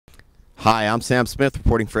Hi, I'm Sam Smith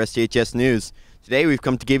reporting for SDHS News. Today we've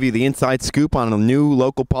come to give you the inside scoop on a new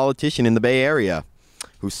local politician in the Bay Area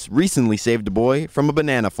who recently saved a boy from a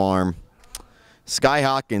banana farm. Sky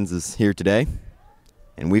Hawkins is here today,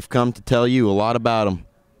 and we've come to tell you a lot about him.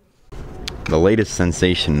 The latest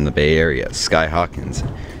sensation in the Bay Area, Sky Hawkins,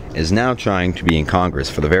 is now trying to be in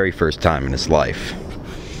Congress for the very first time in his life.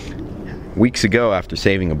 Weeks ago, after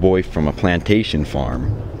saving a boy from a plantation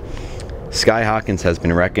farm, Sky Hawkins has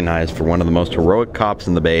been recognized for one of the most heroic cops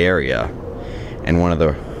in the Bay Area and one of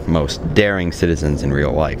the most daring citizens in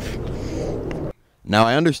real life. Now,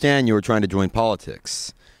 I understand you were trying to join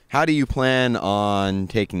politics. How do you plan on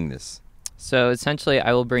taking this? So essentially,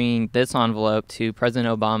 I will bring this envelope to President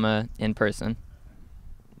Obama in person.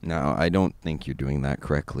 No, I don't think you're doing that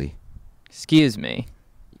correctly. Excuse me.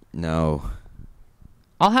 No.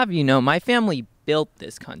 I'll have you know, my family built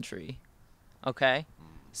this country. Okay?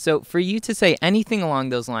 So for you to say anything along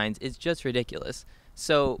those lines is just ridiculous.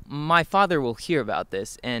 So my father will hear about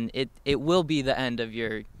this, and it will be the end of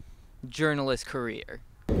your journalist career.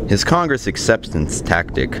 His Congress acceptance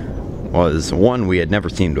tactic was one we had never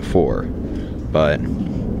seen before, but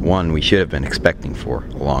one we should have been expecting for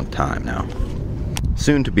a long time now.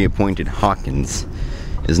 Soon to be appointed Hawkins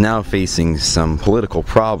is now facing some political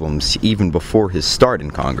problems even before his start in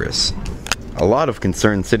Congress. A lot of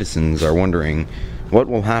concerned citizens are wondering what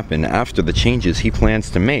will happen after the changes he plans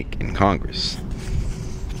to make in Congress,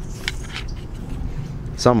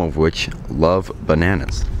 some of which love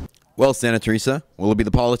bananas. Well, Santa Teresa, will it be the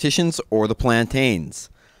politicians or the plantains?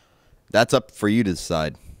 That's up for you to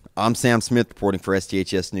decide. I'm Sam Smith reporting for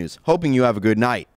SDHS News, hoping you have a good night.